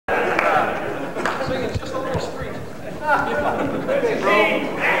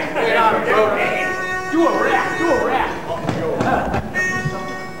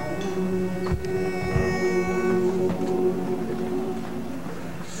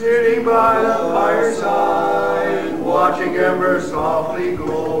Sitting by the fireside, watching embers softly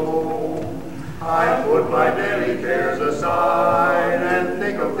glow, I put my daily cares aside and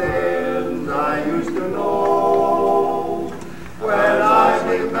think of things I used to know. When I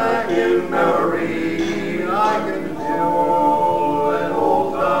think back in memory, I can feel an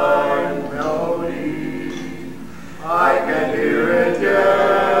old-time melody. I can hear it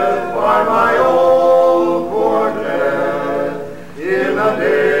yet by my old quartet in a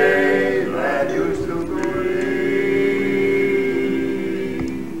day that used to be.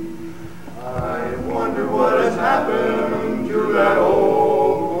 I wonder what has happened to that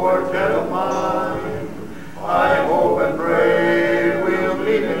old quartet of mine. I hope and pray we'll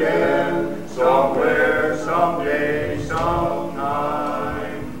meet again somewhere, someday,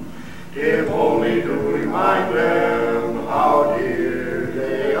 sometime. If only to remind them how dear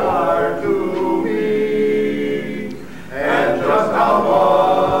they are to me, and just how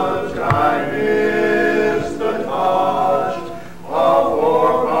much I miss the touch of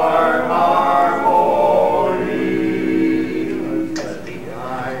four-part harmony. I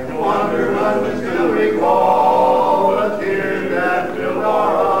wonder if we still recall the tears that filled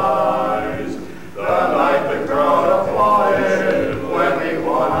our eyes, the night the crowd applauded when we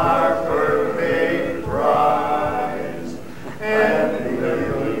won our first big prize. And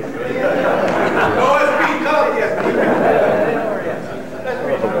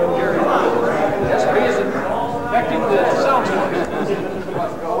SB is affecting the sound.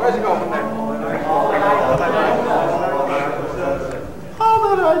 Where's it going from there?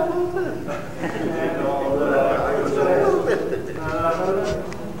 all that I possess, and all that I possess.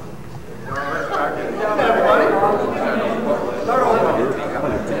 Everybody,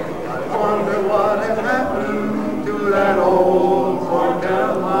 I wonder what has happened to that old quartet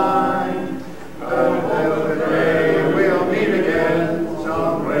of mine. The day we'll meet again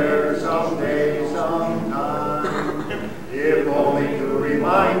somewhere, someday, sometime. If only to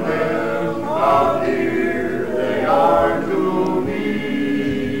remind them how dear they are to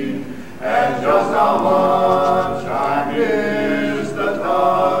me, and just how much I miss the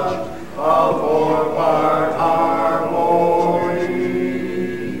touch of four-part harmony.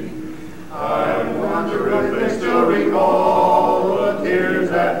 I wonder if they still recall the tears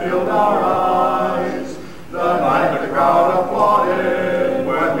that filled our eyes, the night the crowd applauded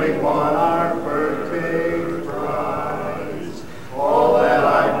when we won our first big prize. All that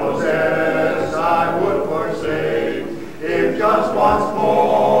I possess I would forsake if just once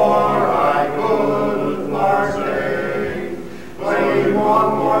more I could partake. Play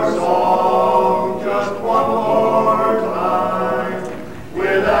one more song, just one more time,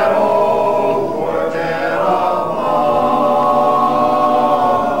 with that old quartet of mine.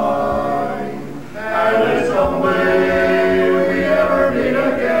 And if someday we ever meet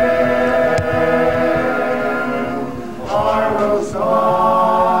again, I will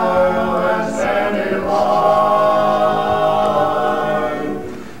smile and stand in line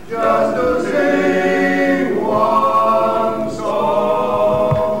just to sing one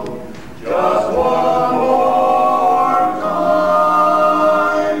song, just one more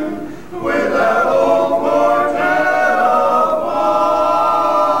time, with that old quartet of mine.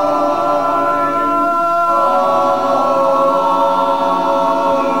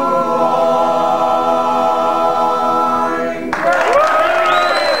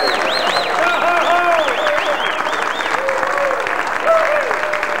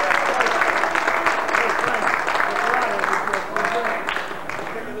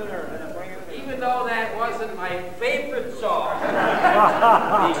 Even though that wasn't my favorite song,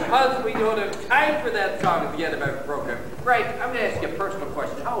 because we don't have time for that song at the end of our program. Frank, I'm going to ask you a personal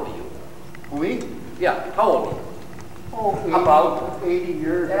question. How old are you? We? Yeah, how old are you? Oh, 80, About 80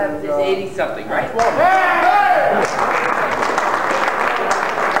 years. That and, is 80-something, right? Well, You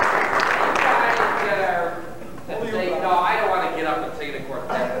guys that say, no, I don't want to get up and sing in a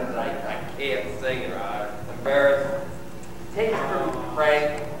quartet because I can't sing and I'm embarrassed. Take it from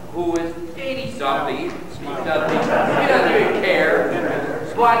Frank, who is 80-something. He doesn't even care.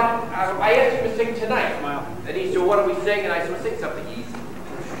 But I asked him to sing tonight. And he said, what do we sing? And I said, well, sing something easy.